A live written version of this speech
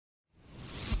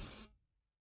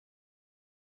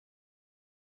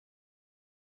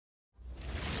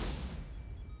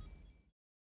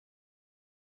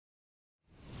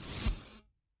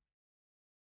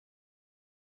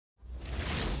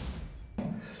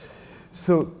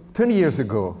So 10 years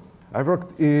ago, I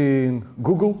worked in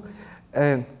Google,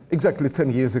 and exactly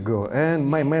 10 years ago, and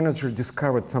my manager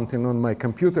discovered something on my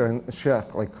computer, and she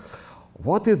asked, like,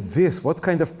 what is this? What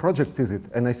kind of project is it?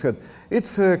 And I said,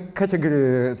 it's a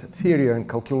category theory and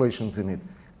calculations in it.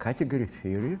 Category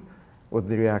theory? What's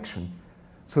the reaction?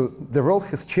 So the world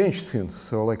has changed since,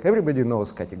 so like everybody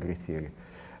knows category theory.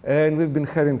 And we've been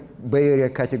having Bay Area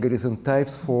categories and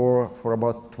types for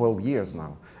about 12 years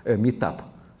now, meetup.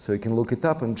 So you can look it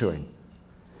up and join.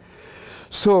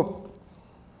 So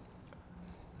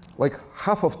like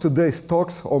half of today's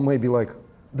talks, or maybe like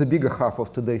the bigger half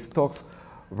of today's talks,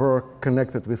 were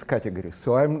connected with categories.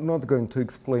 So I'm not going to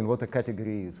explain what a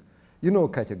category is. You know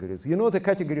categories. You know the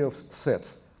category of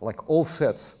sets, like all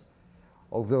sets,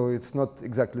 although it's not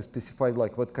exactly specified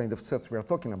like what kind of sets we are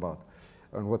talking about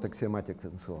and what axiomatics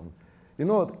and so on. You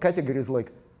know categories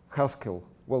like Haskell.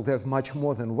 Well, there's much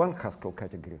more than one Haskell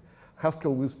category.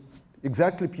 Haskell with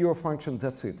exactly pure functions,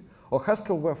 that's it. Or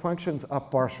Haskell where functions are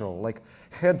partial, like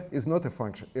head is not a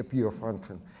function, a pure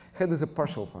function. Head is a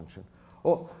partial function.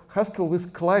 Or Haskell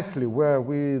with closely, where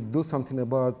we do something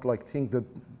about like things that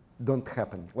don't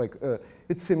happen. Like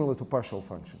it's similar to partial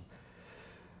function.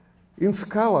 In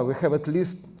Scala, we have at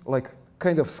least like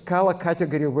kind of Scala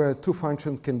category where two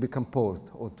functions can be composed,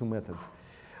 or two methods.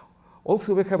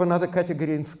 Also, we have another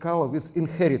category in Scala with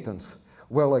inheritance,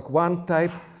 where like one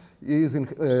type is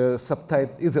a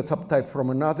subtype from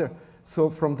another.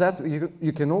 So from that,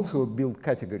 you can also build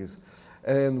categories.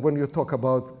 And when you talk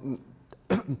about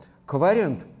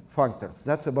covariant functors,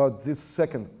 that's about this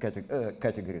second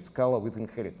category, Scala with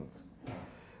inheritance.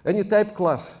 Any type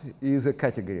class is a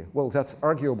category. Well, that's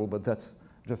arguable, but that's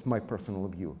just my personal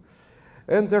view.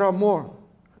 And there are more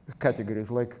categories,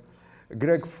 like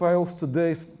Greg Files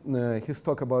today, he's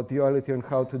talked about duality and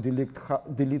how to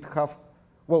delete half,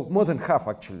 well, more than half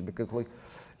actually, because like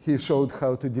he showed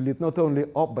how to delete not only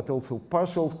op, but also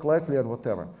partials, closely, and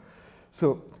whatever.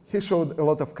 So he showed a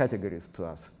lot of categories to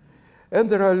us. And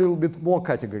there are a little bit more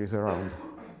categories around.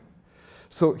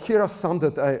 So here are some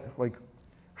that I like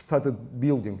started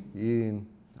building in.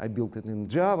 I built it in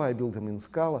Java, I built them in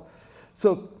Scala.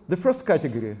 So the first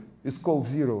category is called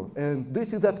zero. And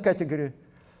this is that category.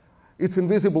 It's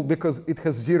invisible because it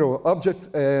has 0 objects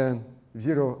and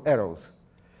 0 arrows.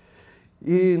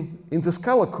 In the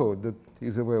Scala code that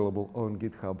is available on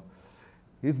GitHub,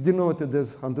 it's denoted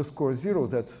as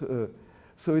 _0.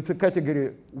 So it's a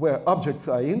category where objects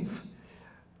are ints,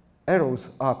 arrows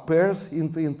are pairs,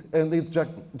 int, and it's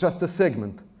just a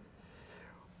segment.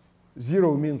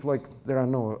 0 means like there are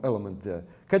no elements there.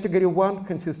 Category 1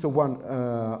 consists of one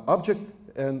object,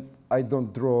 and I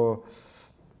don't draw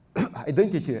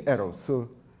identity arrows. So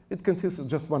it consists of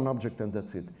just one object, and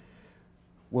that's it.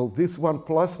 Well, this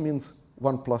 1+ means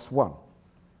 1 + 1.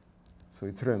 So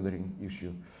it's rendering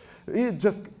issue. It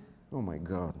just, oh my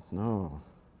God, no.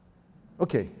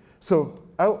 OK, so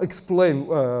I'll explain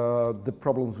the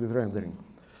problems with rendering.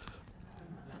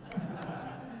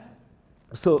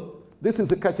 So this is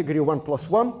the category 1 +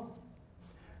 1,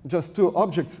 just two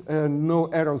objects and no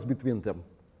arrows between them.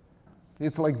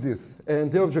 It's like this.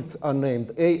 And the objects are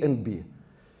named A and B.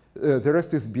 The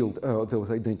rest is built, those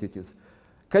identities.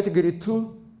 Category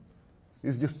 2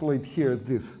 is displayed here,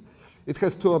 this. It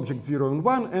has two objects, 0 and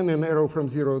 1, and an arrow from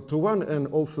 0 to 1, and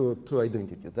also two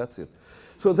identities. That's it.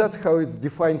 So that's how it's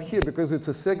defined here, because it's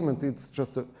a segment, it's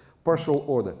just a partial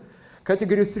order.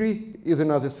 Category 3 is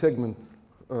another segment,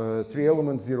 3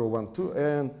 elements, 0, 1, 2,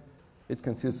 and it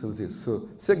consists of this. So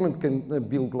segment can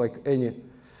build like any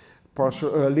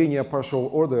linear partial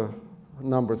order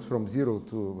numbers from 0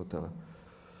 to whatever.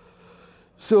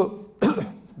 So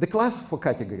the class for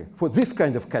category, for this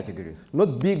kind of categories,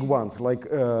 not big ones like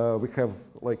we have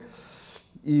like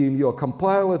in your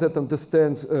compiler that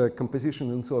understands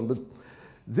composition and so on, but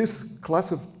this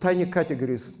class of tiny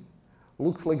categories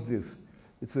looks like this.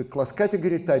 It's a class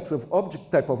category, type of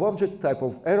object, type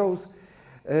of arrows,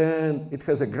 and it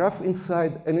has a graph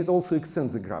inside, and it also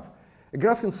extends the graph. A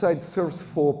graph inside serves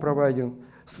for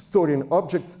storing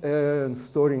objects and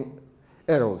storing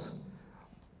arrows.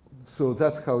 So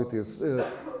that's how it is.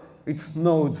 It's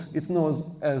nodes. It's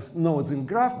known as nodes in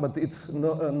graph, but it's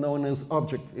known as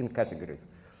objects in categories.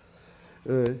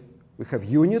 We have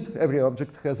unit. Every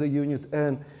object has a unit,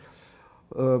 and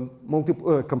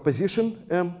composition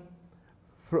M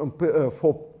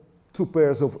for two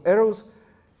pairs of arrows.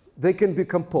 They can be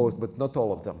composed, but not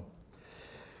all of them.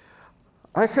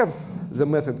 I have the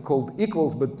method called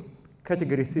equals, but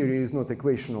category theory is not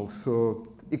equational, so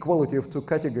equality of two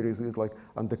categories is like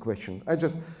under question. I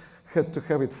just had to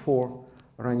have it for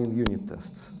running unit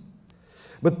tests.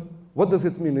 But what does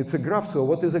it mean? It's a graph, so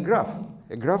what is a graph?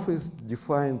 A graph is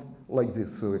defined like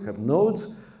this. So we have nodes,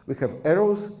 we have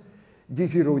arrows.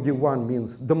 D0, D1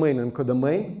 means domain and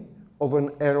codomain of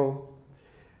an arrow.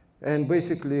 And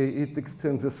basically, it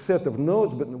extends a set of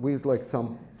nodes, but with like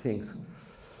some things.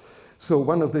 So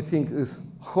one of the things is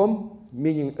hom,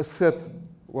 meaning a set.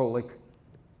 Well, like,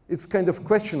 it's kind of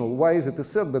questionable. Why is it a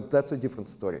set? But that's a different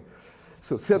story.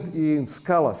 So set in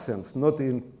Scala sense, not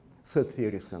in set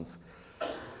theory sense.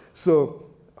 So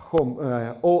hom,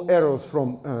 all arrows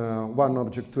from one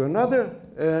object to another,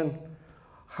 and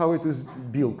how it is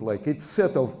built. Like, it's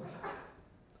set of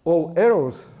all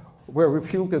arrows where we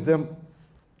filter them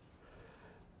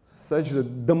such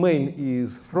that domain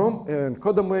is from and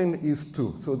codomain is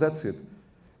to. So that's it.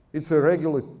 It's a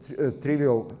regular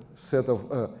trivial set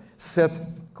of set,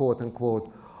 quote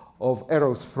unquote, of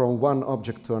arrows from one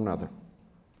object to another.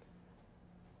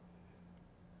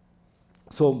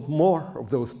 So more of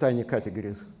those tiny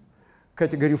categories.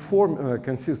 Category 4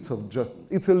 consists of just,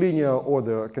 it's a linear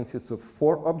order, consists of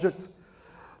 4 objects.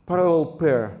 Parallel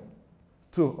pair,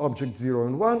 2 objects 0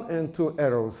 and 1, and 2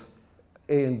 arrows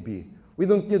A and B. We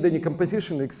don't need any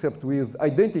composition except with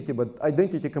identity, but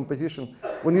identity composition,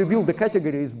 when you build the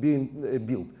category, is being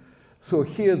built. So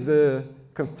here the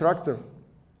constructor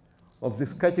of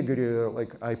this category,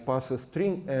 like I pass a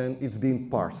string and it's being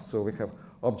parsed. So we have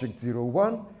object 0,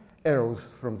 1, arrows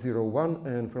from 0, 1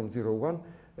 and from 0, 1,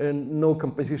 and no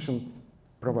composition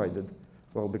provided.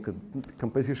 Well, because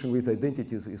composition with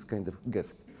identities is kind of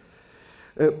guessed.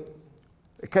 A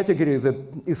category that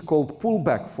is called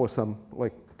pullback for some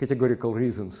like categorical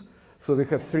reasons. So we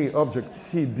have 3 objects,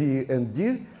 C, B, and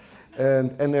D,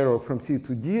 and an arrow from C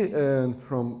to D and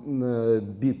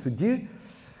from B to D.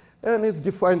 And it's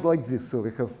defined like this. So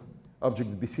we have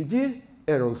object BCD,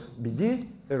 arrows BD,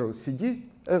 arrows CD,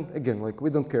 and again, like we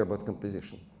don't care about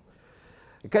composition.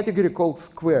 A category called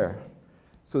square.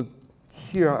 So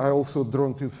here I also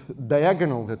drawn this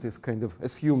diagonal that is kind of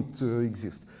assumed to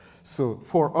exist. So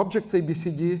 4 objects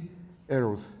ABCD,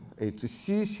 arrows A to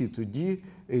C, C to D,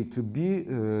 A to B,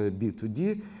 B to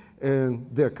D, and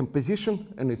their composition,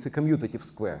 and it's a commutative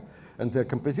square, and their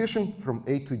composition from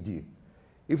A to D.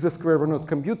 If the square were not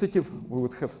commutative, we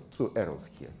would have 2 arrows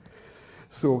here.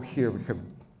 So here we have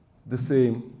the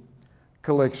same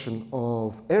collection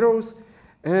of arrows,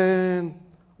 and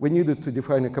we needed to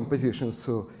define a composition.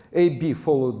 So AB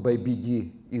followed by BD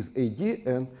is AD,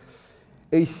 and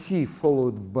AC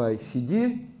followed by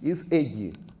CD is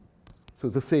AD. So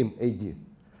the same AD.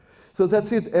 So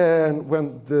that's it. And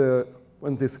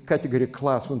when this category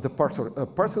class, when the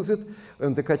parser parses it,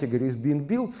 and the category is being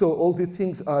built, so all the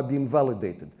things are being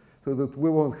validated, so that we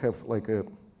won't have like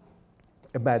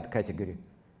a bad category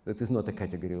that is not a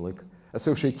category, like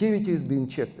associativity is being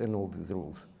checked and all these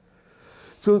rules.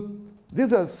 So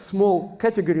these are small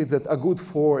categories that are good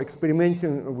for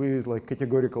experimenting with like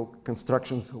categorical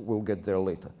constructions. We'll get there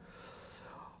later.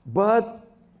 But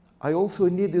I also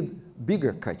needed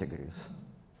bigger categories,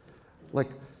 like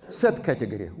set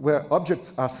category, where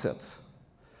objects are sets.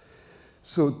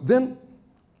 So then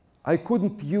I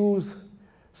couldn't use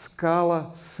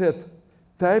Scala set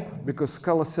type, because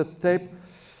Scala set type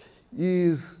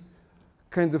is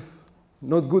kind of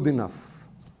not good enough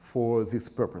for this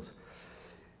purpose.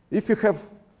 If you have,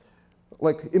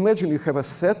 like, imagine you have a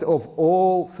set of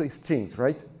all, say, strings,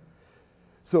 right?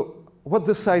 So what's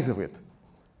the size of it?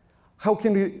 How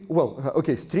can you, well,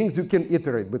 okay, strings you can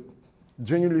iterate, but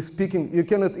generally speaking, you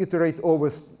cannot iterate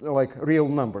over like real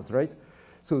numbers, right?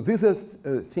 So these are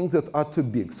things that are too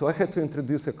big. So I had to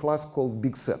introduce a class called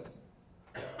big set,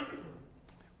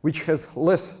 which has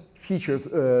less features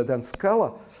than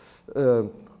Scala,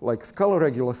 like Scala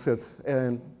regular sets,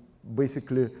 and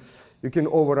basically you can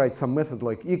override some method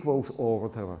like equals or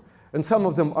whatever. And some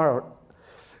of them are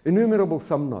enumerable,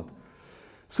 some not.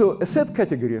 So a set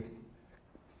category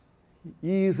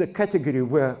is a category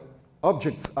where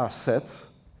objects are sets,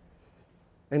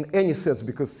 and any sets,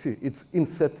 because see, it's in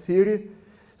set theory,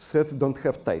 sets don't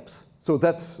have types. So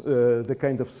that's the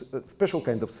kind of special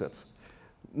kind of sets.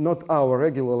 Not our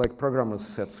regular like programmers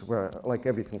sets where like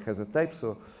everything has a type.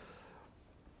 So,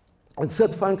 and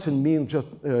set function means just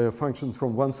functions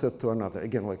from one set to another.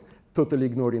 Again, like totally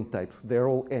ignoring types. They're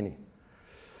all any.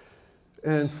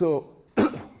 And so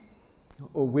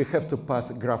we have to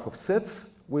pass a graph of sets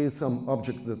with some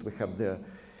objects that we have there.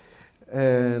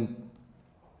 And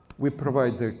we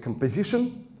provide the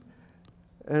composition.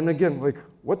 And again, like,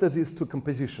 what are these two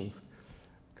compositions?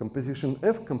 Composition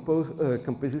F,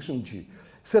 composition G.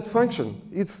 Set function,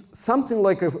 it's something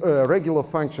like a regular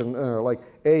function, like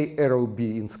A arrow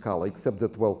B in Scala, except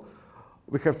that, well,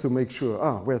 we have to make sure,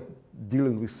 we're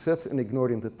dealing with sets and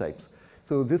ignoring the types.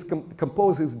 So this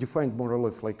compose is defined more or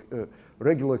less like a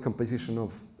regular composition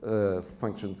of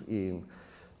functions in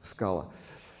Scala.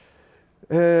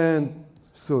 And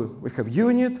so we have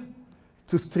unit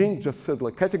to string just said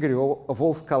like category of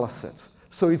all Scala sets.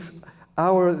 So it's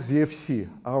our ZFC,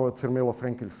 our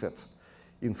Zermelo-Fraenkel sets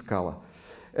in Scala.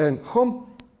 And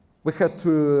home, we had to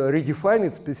redefine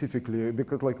it specifically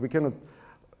because like we cannot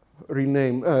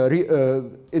rename,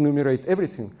 enumerate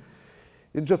everything.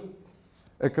 It's just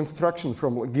a construction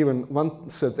from like, given one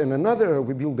set and another.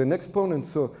 We build an exponent,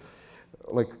 so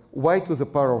like y to the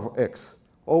power of x,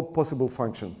 all possible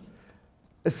functions,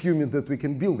 assuming that we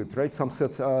can build it, right? Some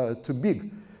sets are too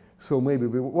big, so maybe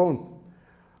we won't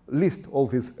list all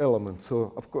these elements.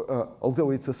 So of course, although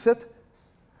it's a set,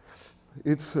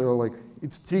 it's like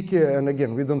it's tricky, and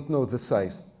again, we don't know the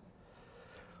size.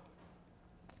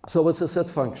 So what's a set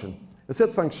function? A set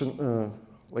function,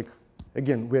 like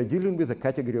again, we are dealing with a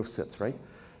category of sets, right?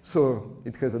 So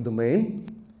it has a domain,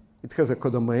 it has a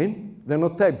codomain. They're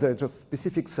not typed; they're just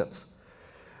specific sets.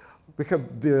 We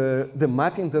have the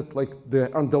mapping that like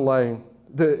the underlying,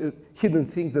 the hidden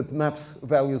thing that maps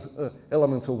values,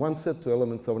 elements of one set to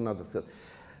elements of another set.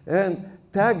 And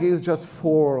tag is just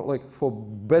for like for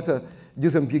better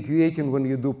disambiguating when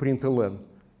you do println,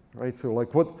 right? So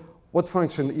like what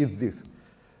function is this?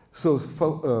 So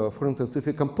for instance, if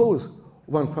we compose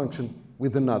one function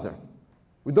with another,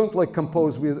 we don't like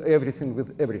compose with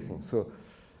everything. So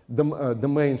the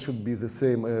domain should be the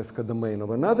same as the domain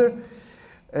of another.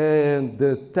 And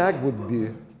the tag would be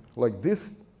like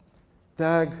this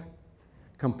tag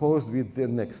composed with the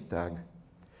next tag.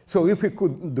 So if we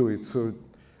could do it, so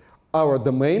our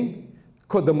domain,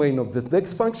 codomain of the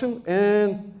next function,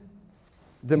 and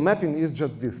the mapping is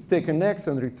just this. Take an x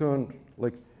and return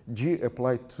like g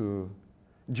applied to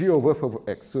g of f of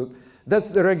x. So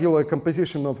that's the regular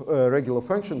composition of a regular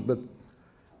function, but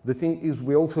the thing is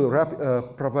we also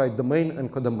provide domain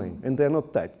and codomain, and they're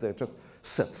not typed, they're just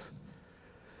sets.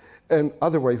 And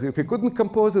otherwise, if we couldn't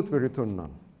compose it, we return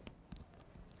none.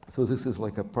 So this is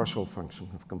like a partial function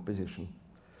of composition.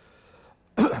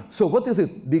 So what is a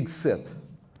big set?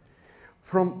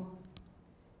 From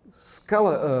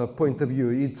Scala point of view,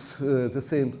 it's the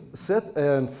same set,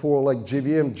 and for like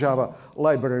JVM Java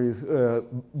libraries,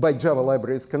 by Java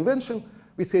libraries convention,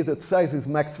 we say that size is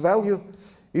max value.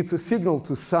 It's a signal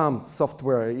to some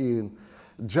software in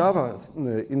Java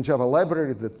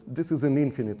library that this is an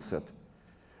infinite set.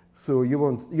 So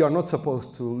you are not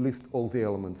supposed to list all the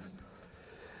elements.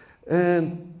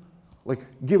 And like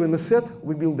given a set,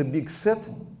 we build a big set,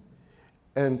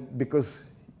 and because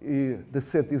the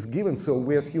set is given, so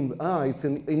we assume it's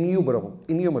an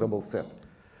enumerable set.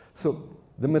 So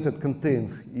the method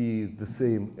contains is the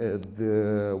same as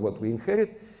what we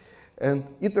inherit, and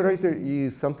iterator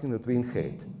is something that we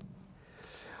inherit.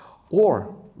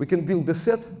 Or we can build a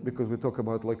set, because we talk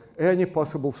about like any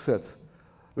possible sets.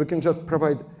 We can just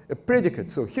provide a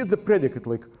predicate. So here's the predicate,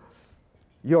 like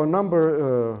your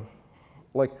number,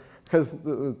 like has,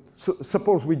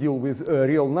 suppose we deal with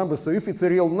real numbers. So if it's a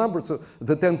real number, so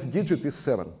the 10th digit is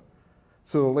 7.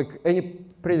 So like any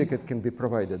predicate can be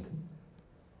provided.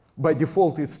 By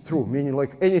default, it's true, meaning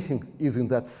like anything is in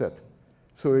that set.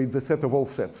 So it's a set of all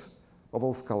sets, of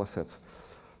all Scala sets.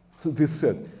 So this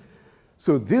set.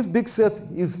 So this big set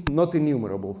is not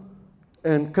enumerable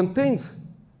and contains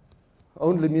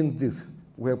only means this.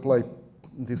 We apply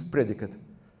this predicate.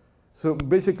 So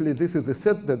basically, this is a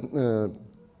set that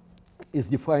is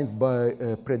defined by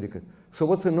a predicate. So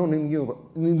what's a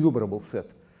non-enumerable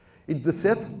set? It's the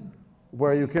set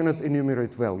where you cannot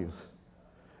enumerate values.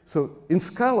 So in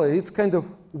Scala, it's kind of,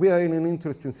 we are in an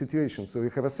interesting situation. So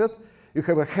you have a set, you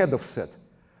have a head of set.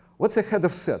 What's a head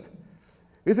of set?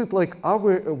 Is it like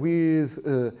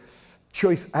with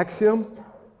choice axiom,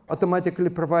 automatically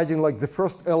providing like the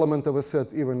first element of a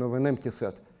set, even of an empty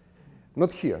set?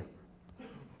 Not here.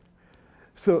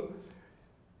 So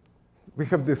we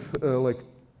have this like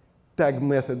tag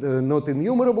method, not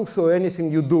enumerable. So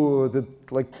anything you do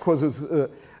that like causes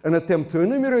an attempt to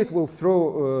enumerate will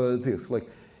throw this. Like,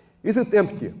 is it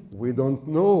empty? We don't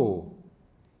know.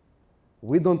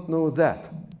 We don't know that.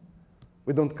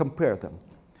 We don't compare them.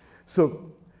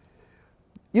 So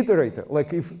iterator,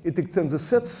 like if it extends a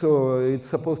set, so it's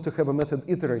supposed to have a method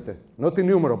iterator, not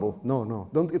enumerable. No,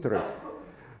 don't iterate.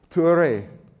 To array,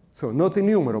 so not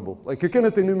enumerable. Like you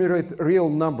cannot enumerate real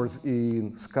numbers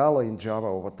in Scala, in Java,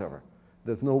 or whatever.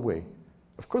 There's no way.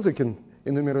 Of course, you can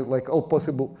enumerate like all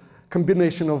possible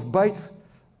combination of bytes,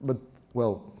 but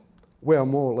well, we are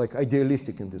more like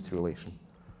idealistic in this relation.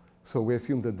 So we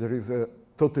assume that there is a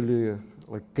totally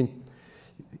like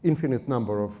infinite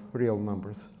number of real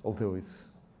numbers, although it's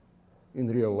In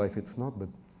real life, it's not, but.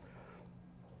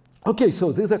 OK,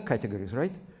 so these are categories,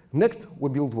 right? Next, we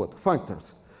build what?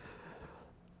 Functors.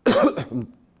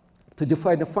 To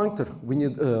define a functor, we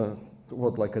need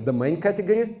what, like a domain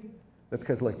category that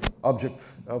has like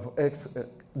objects of X,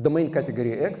 domain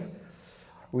category X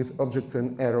with objects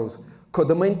and arrows,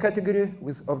 codomain category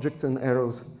with objects and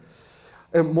arrows,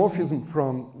 a morphism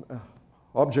from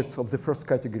objects of the first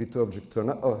category to object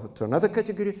to another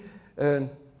category, and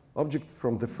object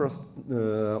from the first,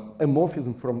 a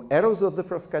morphism from arrows of the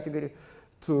first category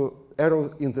to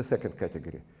arrows in the second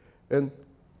category. And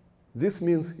this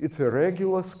means it's a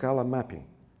regular Scala mapping,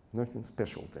 nothing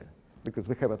special there. Because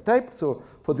we have a type, so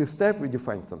for this type we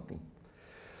define something.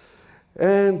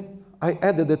 And I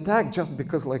added a tag just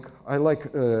because like I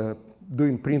like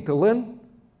doing println.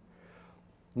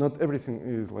 Not everything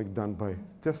is like done by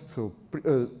test, so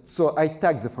I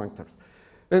tag the functors.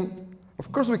 And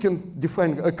of course we can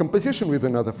define a composition with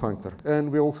another functor,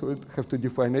 and we also have to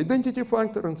define identity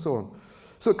functor and so on.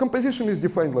 So composition is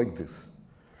defined like this.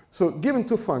 So given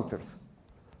two functors,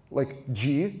 like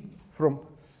g from,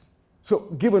 so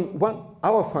given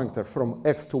our functor from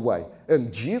x to y,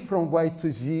 and g from y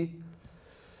to z,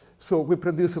 so we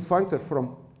produce a functor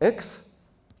from x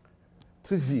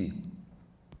to z.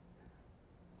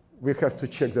 We have to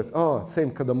check that, oh,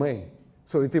 same codomain.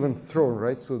 So it even thrown,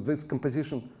 right? So this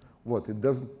composition, what? It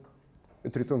doesn't,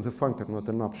 it returns a functor, not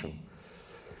an option.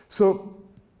 So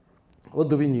what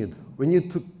do we need? We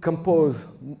need to compose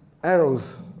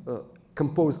arrows,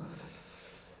 compose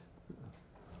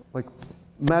like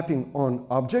mapping on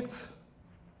objects,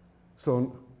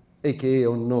 so AKA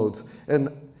on nodes, and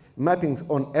mappings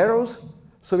on arrows.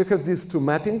 So we have these two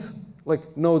mappings,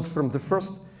 like nodes from the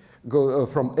first, go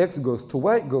from x goes to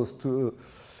y, goes to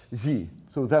z.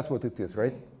 So that's what it is,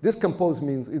 right? This compose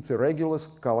means it's a regular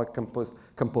Scala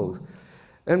compose.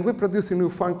 And we produce a new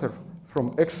functor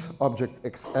from x object,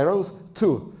 x arrows,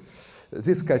 to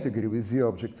this category with z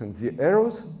objects and z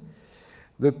arrows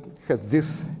that had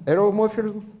this arrow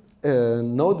morphism,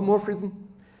 node morphism.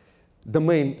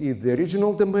 Domain is the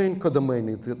original domain, codomain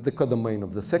is the codomain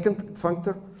of the second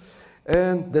functor.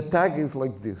 And the tag is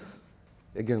like this.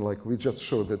 Again, like we just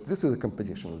showed that this is a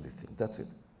composition of this thing. That's it.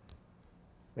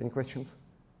 Any questions?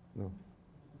 No.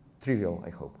 Trivial, I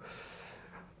hope.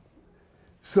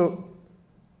 So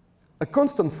a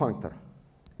constant functor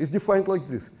is defined like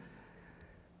this.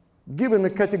 Given a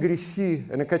category C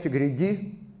and a category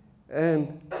D,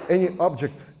 and any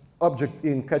object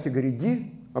in category D,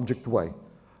 object Y,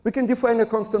 we can define a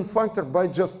constant functor by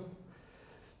just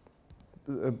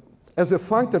as a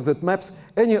functor that maps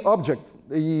any object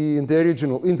in the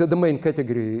original, in the domain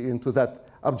category into that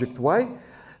object Y,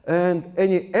 and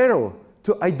any arrow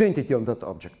to identity on that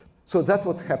object. So that's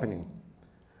what's happening.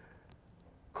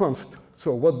 Const.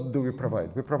 So what do we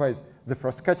provide? We provide the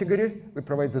first category, we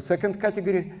provide the second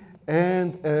category,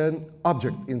 and an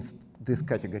object in this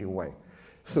category Y.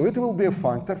 So it will be a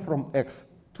functor from X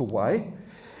to Y,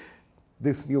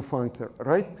 this new functor,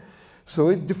 right? So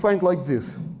it's defined like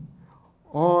this.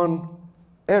 On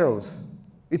arrows,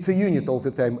 it's a unit all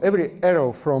the time. Every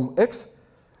arrow from X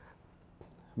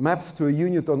maps to a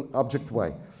unit on object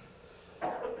Y.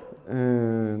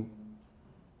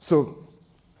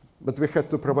 But we had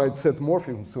to provide set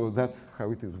morphism, so that's how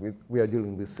it is. We are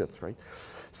dealing with sets, right?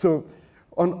 So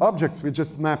on objects, we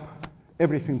just map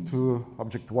everything to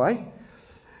object Y.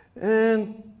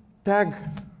 And tag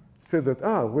says that,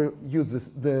 we'll use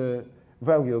the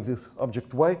value of this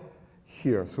object Y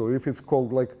here. So if it's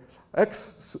called like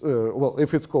X, well,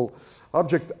 if it's called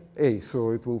object A,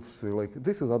 so it will say like,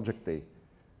 this is object A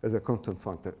as a constant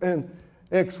functor. And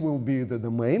X will be the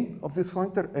domain of this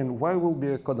functor, and Y will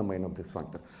be a codomain of this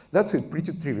functor. That's it,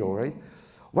 pretty trivial, right?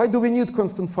 Why do we need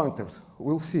constant functors?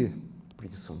 We'll see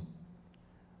pretty soon.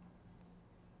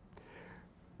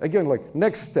 Again, like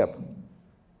next step,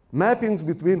 mappings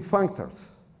between functors.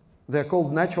 They're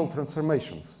called natural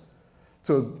transformations.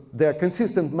 So they're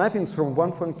consistent mappings from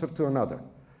one functor to another.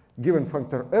 Given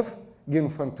functor f, given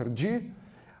functor g,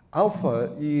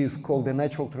 alpha is called a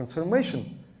natural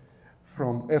transformation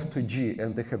from f to g,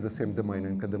 and they have the same domain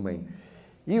and codomain.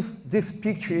 If this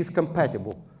picture is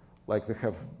compatible, like we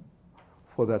have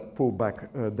for that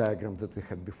pullback diagram that we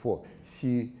had before,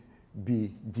 C,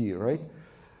 B, D, right?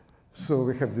 So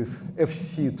we have this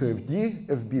FC to FD,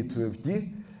 FB to FD,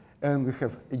 and we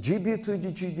have GB to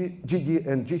GD,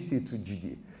 and GC to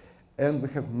GD. And we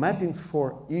have mappings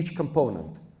for each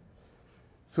component.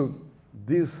 So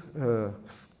these,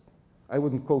 I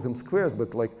wouldn't call them squares,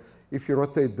 but like if you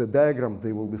rotate the diagram,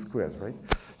 they will be squares, right?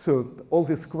 So all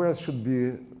these squares should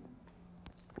be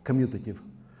commutative.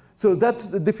 So that's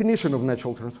the definition of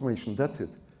natural transformation, that's it.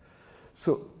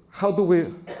 So how do we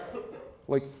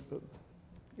like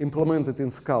implement it in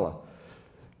Scala?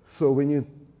 So we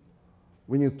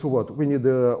need to what? We need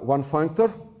one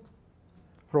functor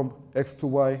from x to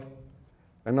y,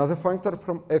 another functor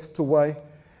from x to y,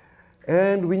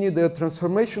 and we need a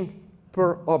transformation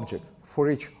per object. For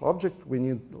each object, we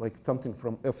need like something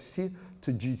from fc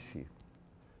to gc.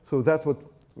 So that's what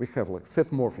we have, like set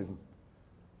morphism.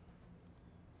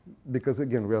 Because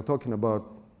again, we are talking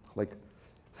about like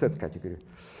set category.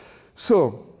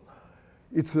 So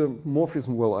it's a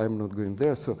morphism. Well, I'm not going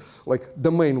there. So like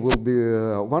domain will be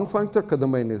one functor,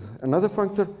 codomain is another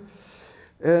functor.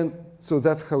 And so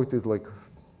that's how it is, like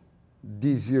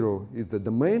d0 is the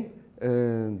domain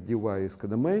and dy is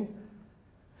codomain.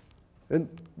 And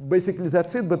basically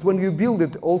that's it. But when you build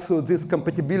it, also this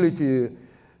compatibility,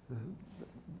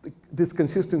 this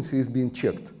consistency is being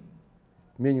checked.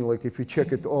 Meaning like if you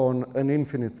check it on an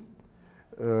infinite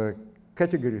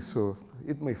category, so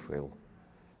it may fail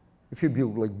if you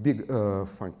build like big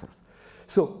functors.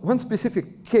 So one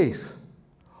specific case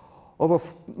of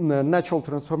a natural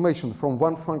transformation from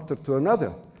one functor to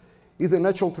another is a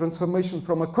natural transformation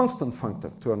from a constant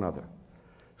functor to another.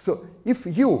 So if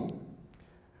u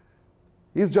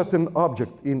is just an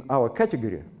object in our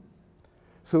category,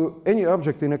 so any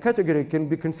object in a category can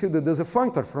be considered as a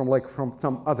functor from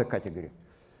some other category.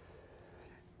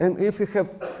 And if we have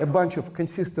a bunch of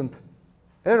consistent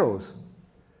arrows,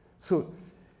 so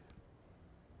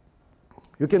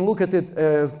you can look at it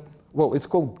as, well, it's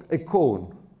called a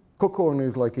cone. Cocone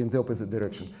is like in the opposite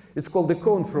direction. It's called a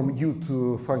cone from u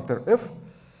to functor f,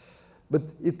 but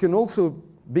it can also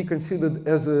be considered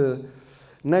as a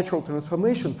natural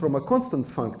transformation from a constant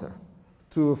functor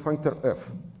to functor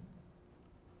f.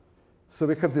 So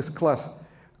we have this class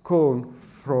cone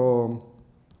from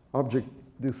object,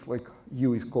 this like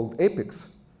u is called apex.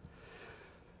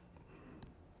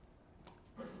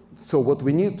 So what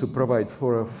we need to provide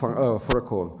for a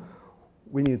cone,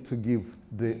 we need to give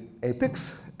the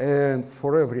apex, and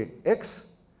for every x,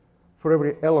 for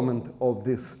every element of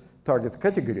this target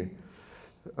category,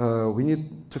 we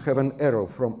need to have an arrow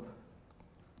from,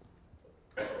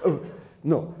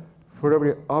 for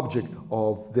every object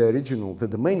of the original, the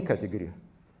domain category,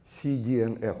 C, D,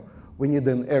 and F, we need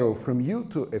an arrow from U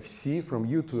to FC, from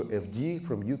U to FD,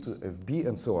 from U to FB,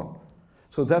 and so on.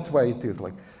 So that's why it is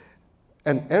like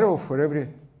an arrow for every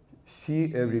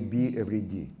C, every B, every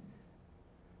D.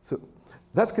 So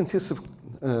that consists of,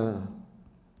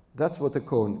 that's what a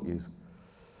cone is.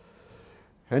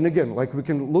 And again, like we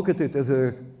can look at it as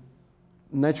a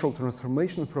natural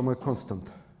transformation from a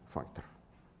constant functor.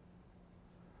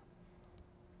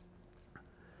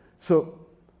 So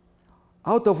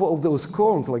out of all those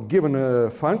cones, like given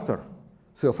a functor,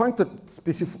 so a functor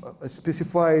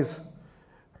specifies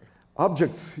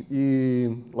objects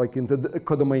in the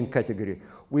codomain category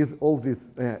with all these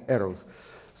arrows.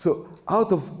 So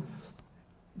out of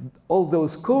all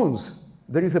those cones,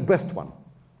 there is a best one.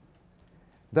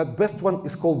 That best one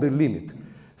is called the limit.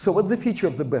 So what's the feature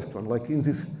of the best one, like in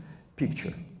this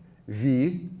picture?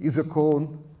 V is a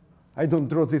cone. I don't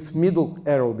draw this middle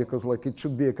arrow because like it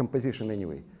should be a composition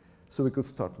anyway. So we could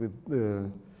start with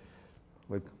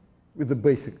the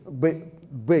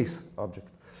base object.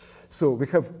 So we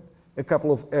have a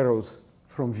couple of arrows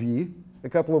from V, a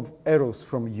couple of arrows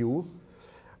from U,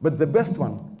 but the best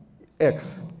one,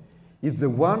 X, is the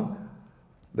one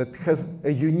that has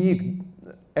a unique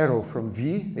arrow from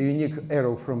V, a unique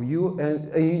arrow from U,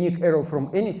 and a unique arrow from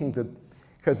anything that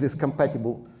has this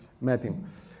compatible mapping,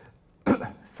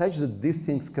 such that these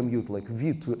things commute like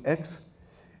V to X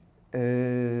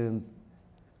and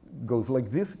goes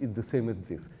like this, it's the same as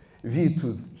this. V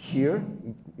to here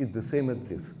is the same as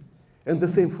this. And the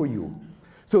same for U.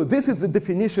 So this is the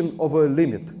definition of a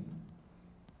limit.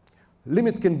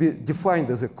 Limit can be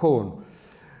defined as a cone.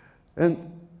 And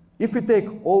if we take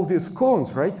all these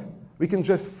cones, right, we can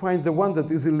just find the one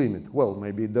that is a limit. Well,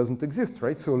 maybe it doesn't exist,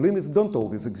 right? So limits don't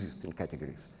always exist in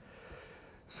categories.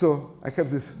 So I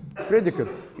have this predicate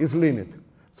is limit.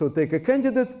 So take a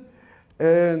candidate,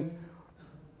 and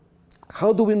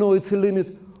how do we know it's a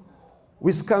limit?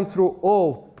 We scan through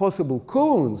all possible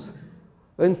cones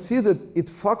and see that it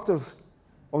factors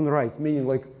on right, meaning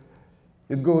like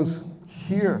it goes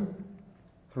here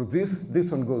through this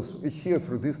one goes here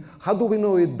through this. How do we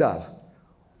know it does?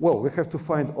 Well, we have to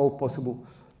find all possible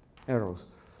arrows.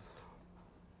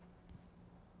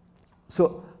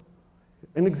 So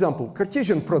an example,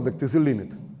 Cartesian product is a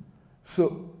limit.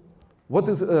 So what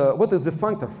is the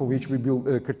functor for which we build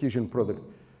a Cartesian product?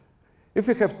 If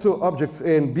we have two objects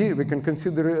A and B, we can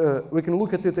we can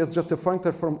look at it as just a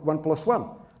functor from 1 plus 1.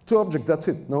 Two objects, that's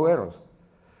it, no arrows.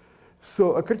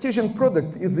 So a Cartesian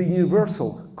product is the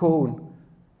universal cone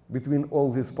between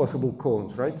all these possible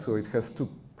cones, right? So it has two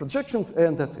projections,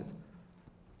 and that's it.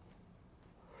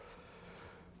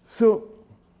 So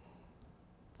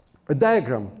a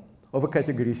diagram of a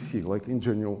category C, like in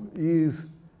general, is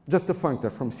just a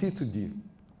functor from C to D.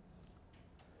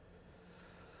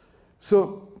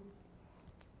 So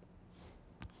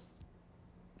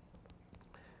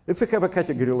if we have a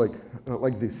category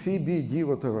like this, C, B, D,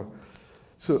 whatever,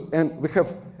 so, and we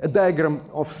have a diagram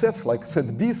of sets like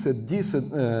set B, set D,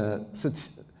 set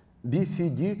B, C,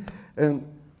 D, and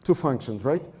two functions,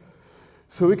 right?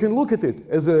 So we can look at it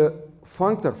as a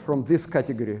functor from this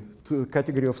category to the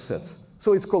category of sets.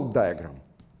 So it's called diagram.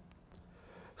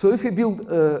 So if you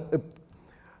build a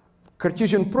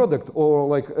Cartesian product or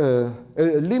like a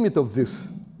limit of this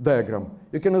diagram,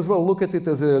 you can as well look at it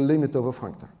as a limit of a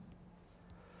functor.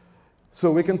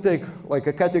 So we can take like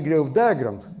a category of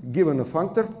diagrams given a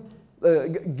functor,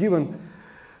 given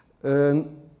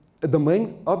a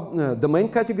domain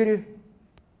category.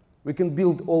 We can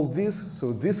build all these.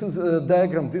 So this is a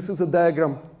diagram, this is a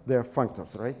diagram. They are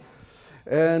functors, right?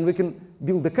 And we can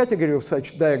build a category of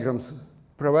such diagrams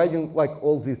providing like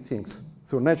all these things.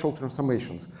 So natural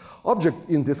transformations. Objects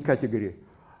in this category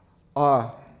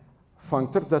are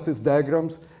functors, that is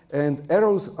diagrams, and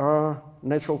arrows are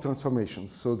natural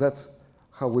transformations. So that's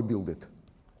how we build it.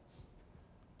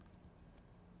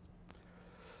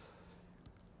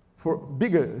 For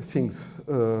bigger things,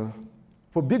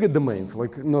 for bigger domains,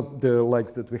 like not the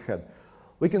likes that we had,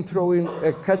 we can throw in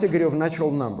a category of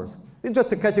natural numbers. It's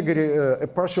just a category, a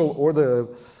partial order,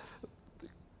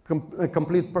 a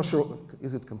complete partial,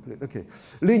 is it complete? Okay.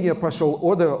 Linear partial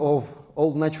order of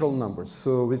all natural numbers.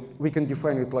 So we can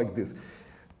define it like this.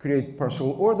 Create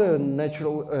partial order,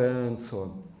 natural, and so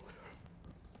on.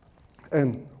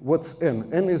 And what's n?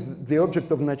 N is the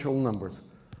object of natural numbers.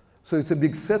 So it's a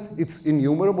big set. It's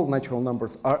enumerable. Natural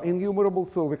numbers are enumerable,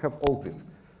 so we have all this.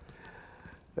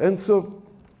 And so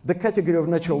the category of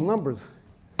natural numbers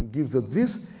gives us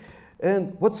this.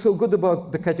 And what's so good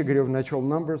about the category of natural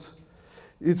numbers?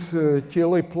 It's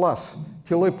TLA plus.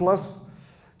 TLA plus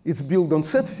is built on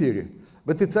set theory,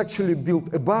 but it's actually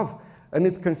built above, and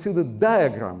it considers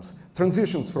diagrams,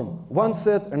 transitions from one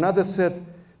set, another set,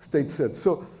 state set.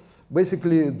 So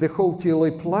basically, the whole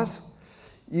TLA plus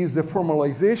is the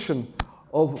formalization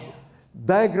of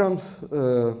diagrams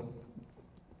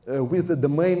with the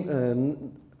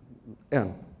domain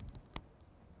n.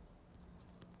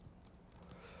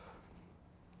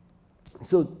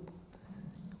 So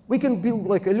we can build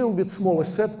like a little bit smaller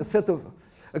set,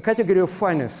 a category of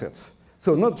finite sets.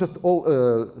 So not just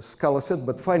all Scala set,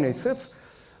 but finite sets,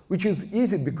 which is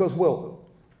easy because, well,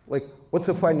 like what's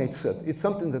a finite set? It's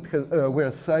something that has,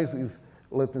 where size is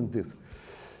less than this.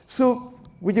 So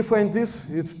we define this.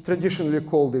 It's traditionally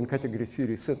called in category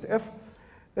theory set F.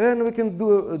 And we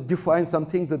can define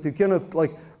something that you cannot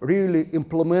like really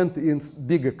implement in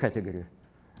bigger category.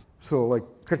 So like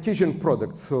Cartesian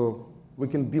product. So we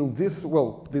can build this.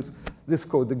 Well, this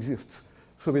code exists.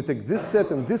 So we take this set,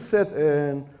 and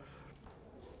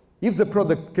if the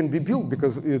product can be built,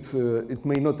 because it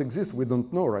may not exist, we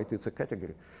don't know, right? It's a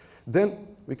category. Then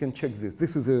we can check this.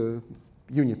 This is a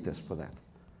unit test for that.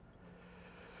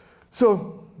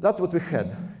 So that's what we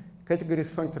had.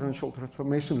 Categories, functor, natural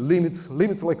transformation, limits.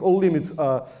 Limits, like all limits,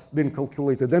 are being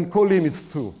calculated. And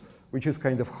colimits too, which is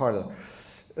kind of harder.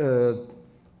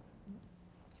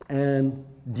 And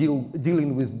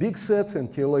dealing with big sets, and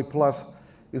TLA plus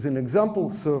is an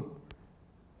example. So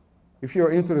if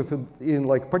you're interested in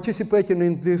like participating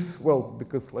in this, well,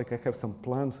 because like I have some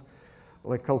plans,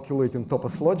 like calculating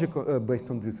topos logic based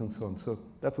on this and so on. So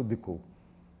that would be cool.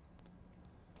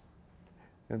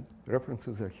 And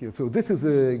references are here. So this is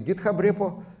a GitHub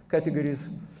repo, categories.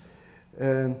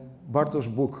 And Bartosz's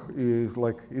book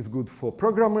is good for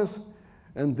programmers.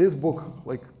 And this book,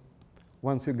 like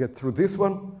once you get through this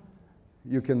one,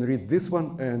 you can read this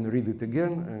one and read it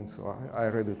again. And so I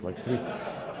read it like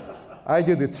I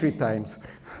did it 3 times.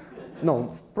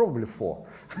 No, probably 4.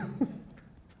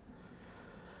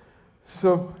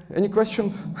 So any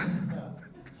questions?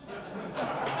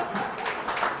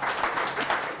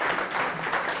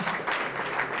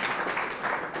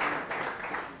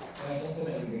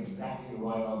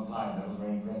 Right on time. That was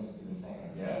very impressive to the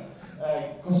second, yeah?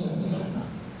 Questions?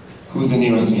 Who's the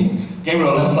nearest to me?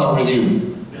 Gabriel, let's start with you.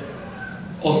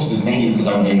 Also, mainly because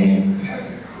I'm new.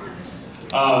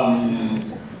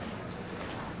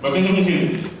 My question is,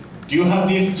 do you have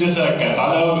this just a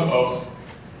catalog of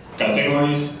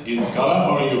categories in Scala,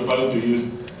 or are you planning to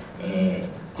use,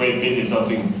 create basically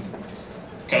something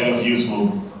kind of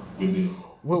useful with this?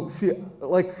 Well, see,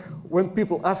 like when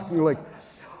people ask me, like,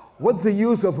 what's the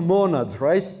use of monads,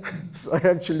 right? So I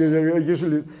actually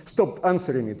usually stopped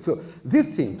answering it. So this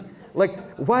thing, like,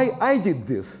 why I did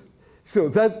this? So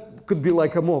that could be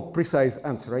like a more precise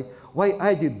answer, right? Why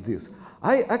I did this?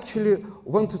 I actually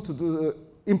wanted to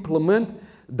implement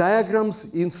diagrams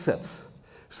in sets.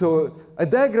 So a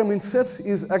diagram in sets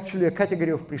is actually a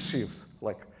category of presheaves,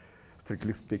 like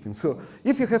strictly speaking. So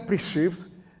if you have presheaves,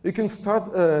 you can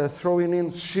start throwing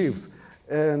in sheaves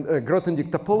and Grothendieck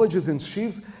topologies in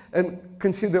sheaves and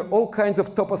consider all kinds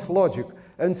of topos logic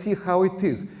and see how it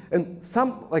is. And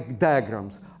some like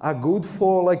diagrams are good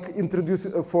for like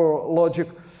for logic.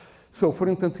 So for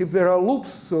instance, if there are loops,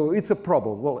 so it's a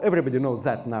problem. Well, everybody knows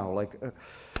that now. Like,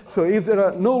 so if there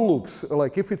are no loops,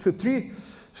 like if it's a tree,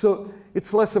 so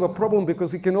it's less of a problem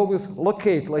because you can always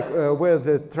locate like where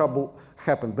the trouble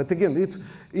happened. But again, it's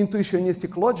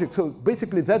intuitionistic logic. So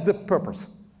basically, that's the purpose.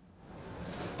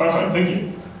 Perfect. Thank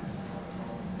you.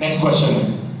 Next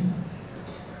question.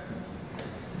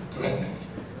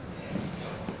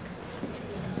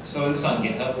 So is this on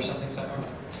GitHub or something somewhere?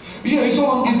 Yeah, it's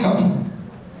all on GitHub.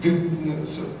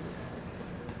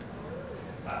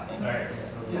 Alright.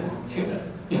 Yeah.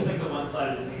 It's like the one slide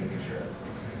I didn't take a picture of.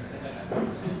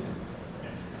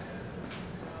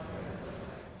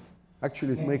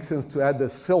 Actually, it makes sense to add a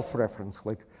self-reference,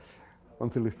 like on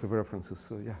the list of references.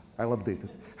 So yeah, I'll update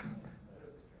it.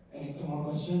 Any more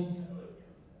questions?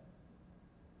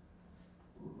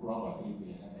 Rob, I think you put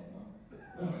your hand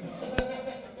up now.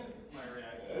 My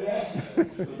reaction.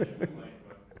 Yeah.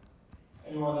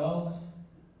 Anyone else?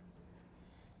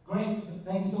 Great.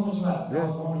 Thank you so much, Vlad. That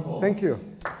was wonderful. Thank you.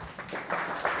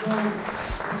 So,